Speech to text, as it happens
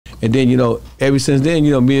And then, you know, ever since then,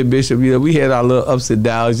 you know, me and Bishop, you know, we had our little ups and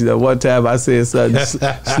downs. You know, one time I said something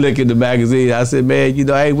slick in the magazine. I said, man, you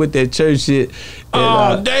know, I ain't with that church shit.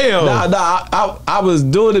 And, damn. I was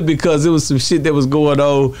doing it because it was some shit that was going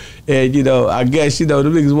on. And, you know, I guess, you know, the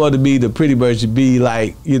niggas wanted me to pretty much be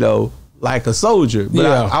like, you know, like a soldier. But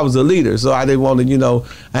I was a leader, so I didn't want to, you know,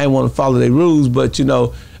 I didn't want to follow their rules. But, you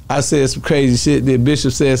know, I said some crazy shit. Then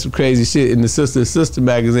Bishop said some crazy shit in the Sister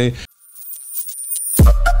magazine.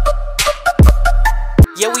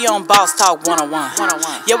 Yeah, we on Boss Talk 101.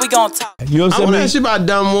 Yeah, we gonna talk. You know what I'm saying? I want to ask you about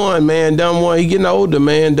Dumb One, man. Dumb One, he getting older,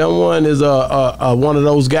 man. Dumb One is one of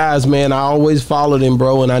those guys, man. I always followed him,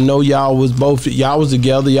 bro, and I know y'all was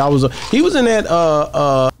together. He was in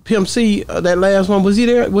that Pimp C, that last one. Was he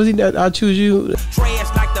there? Was he that I Choose You?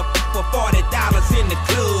 Trash like the for $40 in the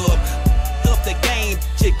club. Up the game,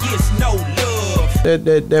 she gets no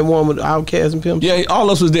love. That one with Outkast and Pimp C? Yeah, all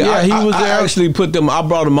of us was there. Yeah, he was there. I actually put them, I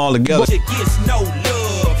brought them all together. She gets no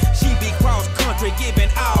love. She be cross country, giving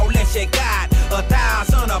all that she got.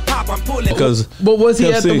 1,000 a pop, I'm pulling. But was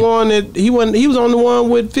he at the one that he was on the one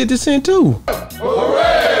with 50 Cent too?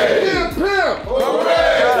 Hooray! Pimp!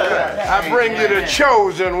 Hooray! I bring you the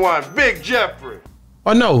chosen one, Big Jeffrey.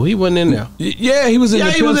 Oh no, he wasn't in there. Yeah, he was in the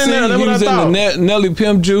Pimp C. He was in the Nelly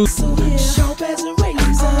Pimp Juice.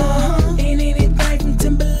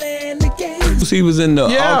 He was in the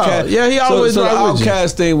Outkast. Yeah, he always so the right with you.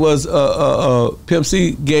 Outkast thing was Pimp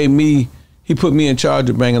C gave me. He put me in charge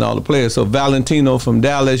of bringing all the players. So Valentino from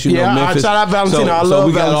Dallas, you know, Memphis. Shout out Valentino. I love so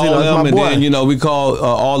we got Valentino. all them, my and boy. then, you know, we called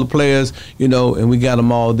all the players, you know, and we got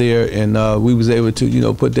them all there, and we was able to, you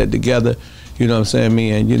know, put that together. You know what I'm saying?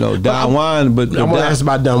 Me and, you know, Don Juan. But I want to ask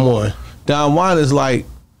about Don Juan. Don Juan is like,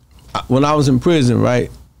 when I was in prison,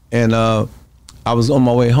 right, and I was on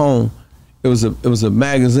my way home. It was a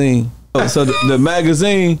magazine. So the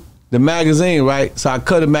magazine, right? So I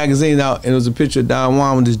cut the magazine out, and it was a picture of Don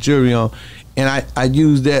Juan with his jewelry on, and I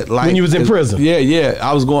used that like when you was in prison. Yeah.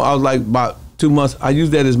 I was like about 2 months. I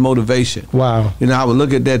used that as motivation. Wow. You know, I would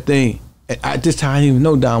look at that thing. At this time, I didn't even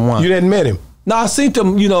know Don Juan. You didn't met him. No, I seen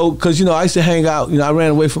him, you know, because, you know, I used to hang out. You know, I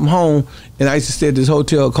ran away from home, and I used to stay at this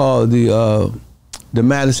hotel called the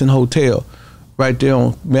Madison Hotel, right there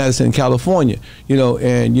on Madison, California. You know,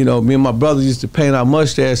 and, you know, me and my brothers used to paint our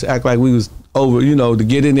mustache, act like we was over, you know, to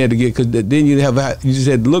get in there to get, because then you just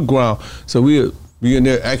had to look ground. So we would be in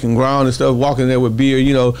there acting ground and stuff, walking there with beer,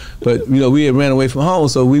 you know. But, you know, we had ran away from home,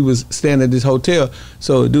 so we was staying at this hotel.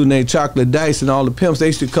 So a dude named Chocolate Dice and all the pimps, they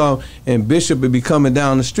used to come, and Bishop would be coming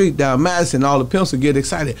down the street, down Madison, all the pimps would get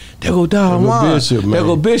excited. There go Don Juan. There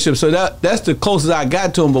go Bishop. So that's the closest I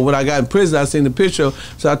got to him. But when I got in prison, I seen the picture,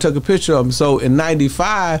 so I took a picture of him. So in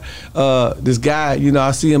 '95, this guy, you know,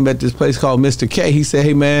 I see him at this place called Mr. K. He said,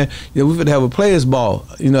 hey, man, you know, we finna have a players ball.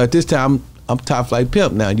 You know, at this time, I'm top flight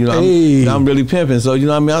pimp now, you know. I'm really pimping, so you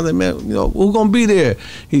know what I mean. I was like, man, you know, who's gonna be there?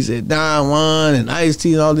 He said Don Juan and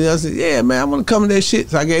Ice-T and all this. I said, yeah, man, I want to come to that shit.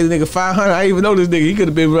 So I gave the nigga $500. I didn't even know this nigga. He could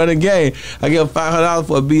have been running game. I gave him $500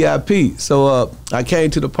 for a VIP. So I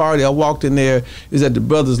came to the party. I walked in there. It was at the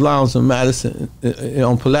Brothers Lounge in Madison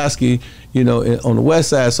on Pulaski, you know, on the west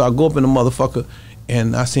side. So I go up in the motherfucker,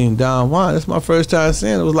 and I seen Don Juan. That's my first time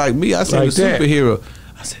seeing it. It was like me. I seen like the superhero.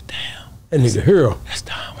 I said, damn, that nigga hero. That's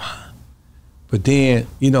Don Juan. But then,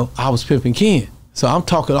 you know, I was pimping Ken. So I'm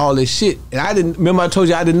talking all this shit. And I didn't, remember I told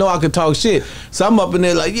you I didn't know I could talk shit. So I'm up in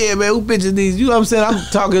there like, yeah, man, who bitches these? You know what I'm saying?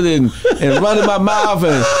 I'm talking and running my mouth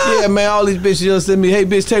and, yeah, man, all these bitches just send me, hey,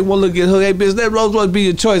 bitch, take one look at her. Hey, bitch, let Rose be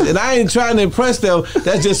your choice. And I ain't trying to impress them.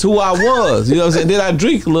 That's just who I was. You know what I'm saying? Then I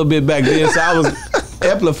drink a little bit back then, so I was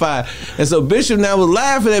amplified. And so Bishop now was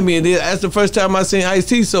laughing at me, and then that's the first time I seen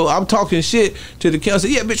Ice-T. So I'm talking shit to the council.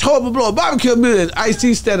 Yeah, bitch, hold up, blow a barbecue meal. And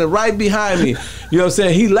Ice-T standing right behind me. You know what I'm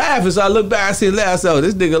saying? He laughing, so I look back, I see him laugh. I said, oh,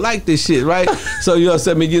 this nigga like this shit, right? So you know what I'm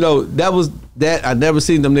saying? I mean, you know, that was that. I never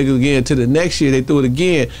seen them niggas again. Till the next year, they threw it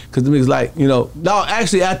again, because the niggas like, you know, no,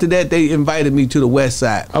 actually after that, they invited me to the west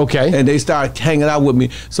side. Okay. And they started hanging out with me.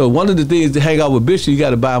 So one of the things to hang out with Bishop, you got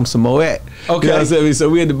to buy him some Moet. Okay. You know what I'm saying? So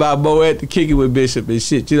we had to buy Moet to kick it with Bishop and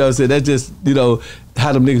shit. You know what I'm saying? That's just, you know,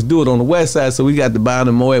 how them niggas do it on the west side. So we got to buy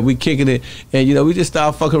them Moet. We kicking it, and you know, we just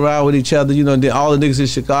started fucking around with each other. You know, and then all the niggas in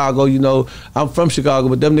Chicago. You know, I'm from Chicago,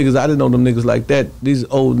 but them niggas, I didn't know them niggas like that. These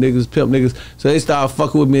old niggas, pimp niggas. So they started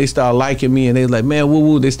fucking with me. They started liking me, and they was like, man, woo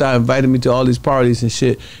woo. They started inviting me to all these parties and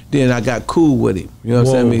shit. Then I got cool with him. You know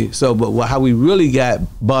what I'm saying? So, but how we really got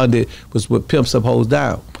bonded was with Pimps Up Hoes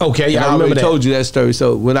Down. Okay, yeah, I remember that. Told you that story.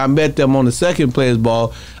 So when I met them on the second players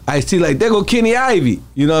ball, I see like, there go Kenny Ivy.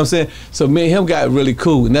 You know what I'm saying? So me and him got really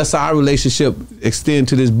cool, and that's how our relationship extend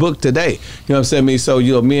to this book today. You know what I'm saying? So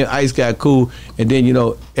me and Ice got cool, and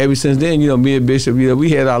then ever since then, me and Bishop,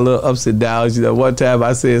 we had our little ups and downs. One time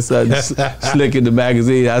I said something slick in the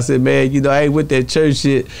magazine. I said, man, I ain't with that church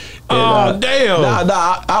shit. And, damn.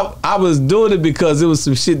 I was doing it because it was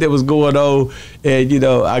some shit that was going on, and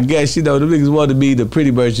I guess the niggas wanted me, the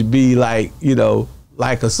pretty bird, to be like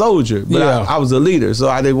like a soldier, but I was a leader, so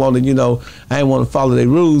I didn't want to, I didn't want to follow their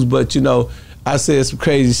rules, but I said some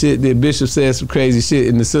crazy shit. Then Bishop said some crazy shit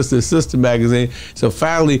in the Sister magazine. So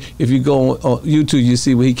finally, if you go on YouTube, you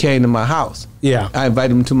see when he came to my house. Yeah, I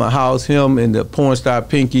invited him to my house. Him and the porn star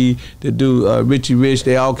Pinky, the dude Richie Rich,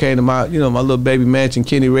 they all came to my, my little baby mansion,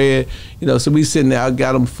 Kenny Red. So we sitting there. I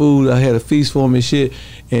got him food. I had a feast for him and shit.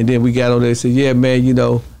 And then we got on there and said, yeah, man,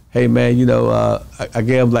 hey man, I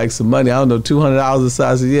gave him like some money. I don't know, $200 or so.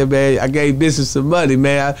 I said, yeah, man, I gave Bishop some money,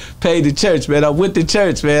 man. I paid the church, man. I went to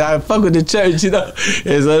church, man. I fuck with the church, And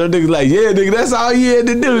so the niggas like, yeah, nigga, that's all you had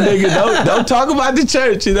to do, nigga. Don't talk about the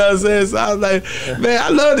church, you know what I'm saying? So I was like, man, I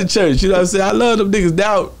love the church, you know what I'm saying? I love them niggas.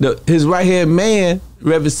 Now, his right hand man,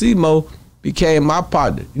 Reverend Simo, became my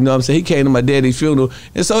partner. You know what I'm saying? He came to my daddy's funeral.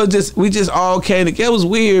 And so we just all came together. It was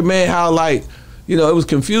weird, man, how like, it was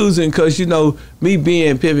confusing because, me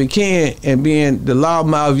being Pimpin' Ken and being the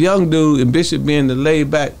loudmouth young dude and Bishop being the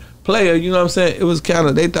laid-back player, you know what I'm saying? It was kind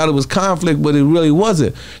of, they thought it was conflict, but it really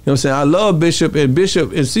wasn't. You know what I'm saying? I love Bishop and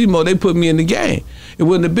Simo, they put me in the game. It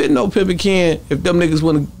wouldn't have been no Pimpin' Ken if them niggas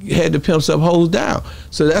wouldn't have had the Pimps Up Hoes down.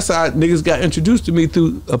 So that's how niggas got introduced to me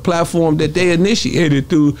through a platform that they initiated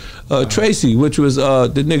through Tracy, which was the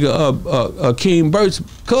nigga Keem Burt's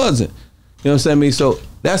cousin. You know what I'm saying? So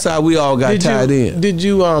that's how we all got tied in. Did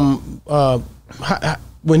you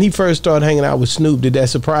when he first started hanging out with Snoop, did that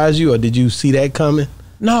surprise you, or did you see that coming?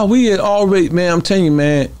 No, we had already, man. I'm telling you,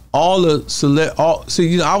 man. I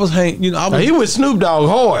was hanging. He was Snoop Dogg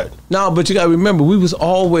hard. No, but you gotta remember, we was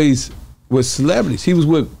always with celebrities. He was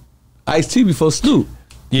with Ice-T before Snoop.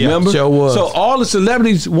 Yeah, remember? Sure was. So all the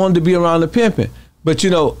celebrities wanted to be around the Pimpin', but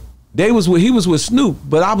he was with Snoop,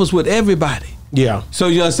 but I was with everybody. Yeah. So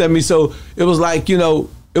you understand me? So it was like,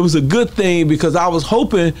 it was a good thing because I was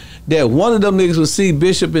hoping that one of them niggas would see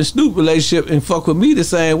Bishop and Snoop relationship and fuck with me the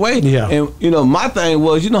same way. Yeah. And my thing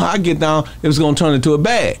was, how I get down, it was gonna turn into a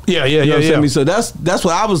bag. Yeah. You know what I'm saying? So that's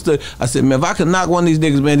what I said, man, if I could knock one of these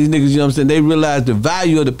niggas, man, these niggas, you know what I'm saying, they realize the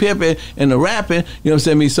value of the pimping and the rapping, you know what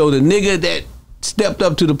I'm saying? So the nigga that stepped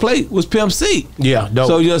up to the plate was Pimp C. Yeah, dope.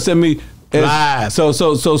 So you know what I'm saying?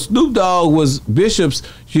 So Snoop Dogg was Bishop's,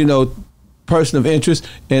 person of interest,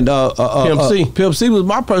 and Pimp C was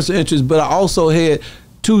my person of interest, but I also had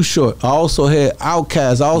Too Short, I also had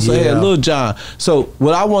Outkast, I also had Lil Jon. So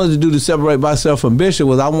what I wanted to do to separate myself from Bishop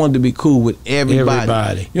was I wanted to be cool with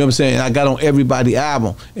everybody. You know what I'm saying? And I got on everybody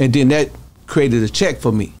album, and then that created a check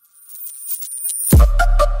for me.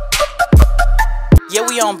 Yeah,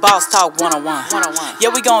 we on Boss Talk 101. Yeah,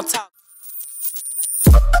 we gon' talk.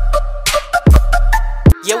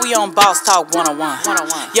 Yeah, we on Boss Talk 101.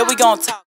 Yeah, we gon' talk.